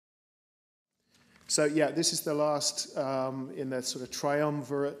So yeah, this is the last in the sort of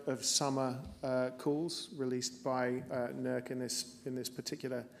triumvirate of summer calls released by NERC in this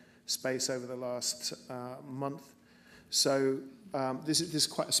particular space over the last month. So this is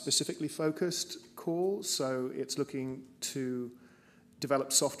quite a specifically focused call. So it's looking to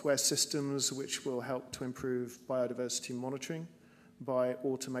develop software systems which will help to improve biodiversity monitoring by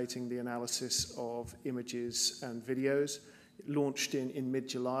automating the analysis of images and videos. It launched in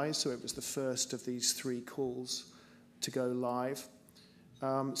mid-July, so it was the first of these 3 calls to go live.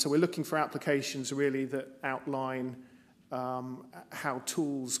 So we're looking for applications really that outline how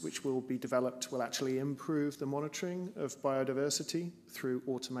tools which will be developed will actually improve the monitoring of biodiversity through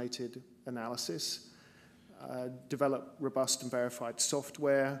automated analysis, develop robust and verified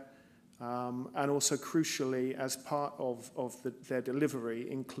software, and also crucially, as part of their delivery,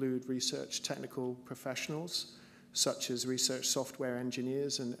 include research technical professionals, such as research software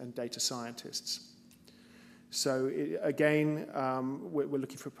engineers and data scientists. So again, we're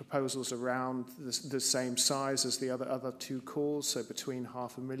looking for proposals around the same size as the other 2 calls, so between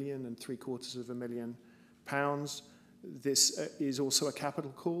 £500,000 and £750,000. This is also a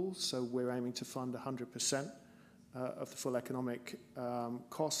capital call, so we're aiming to fund 100% of the full economic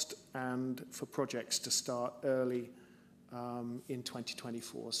cost, and for projects to start early in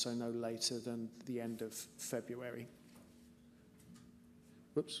 2024, so no later than the end of February.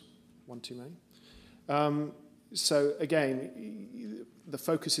 Whoops, one too many. So again, the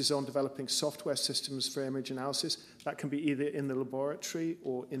focus is on developing software systems for image analysis. That can be either in the laboratory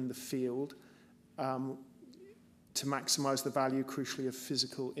or in the field to maximize the value, crucially, of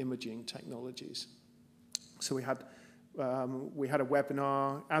physical imaging technologies. So we had a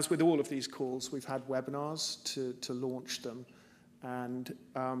webinar. As with all of these calls, we've had webinars to launch them. And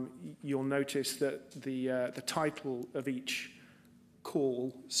you'll notice that the title of each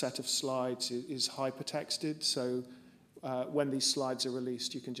call set of slides is hypertexted. So when these slides are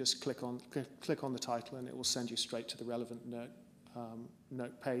released, you can just click on the title and it will send you straight to the relevant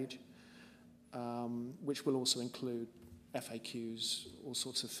note page, which will also include FAQs, all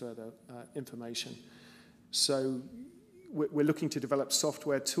sorts of further information. So we're looking to develop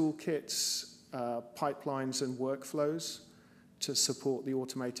software toolkits, pipelines and workflows to support the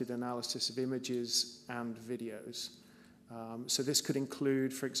automated analysis of images and videos. So this could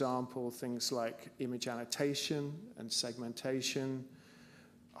include, for example, things like image annotation and segmentation,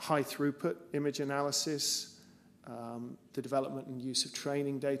 high throughput image analysis, the development and use of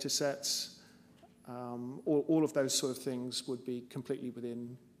training data sets. All of those sort of things would be completely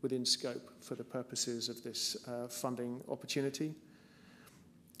within scope for the purposes of this funding opportunity.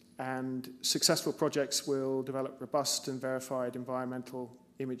 And successful projects will develop robust and verified environmental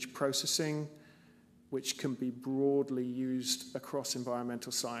image processing, which can be broadly used across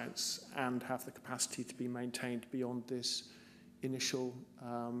environmental science and have the capacity to be maintained beyond this initial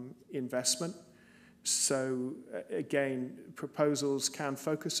investment. So again, proposals can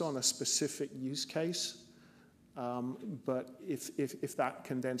focus on a specific use case, but if that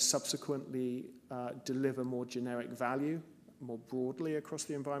can then subsequently deliver more generic value more broadly across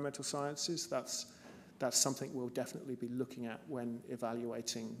the environmental sciences, that's something we'll definitely be looking at when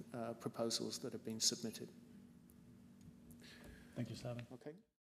evaluating proposals that have been submitted. Thank you, Simon. Okay.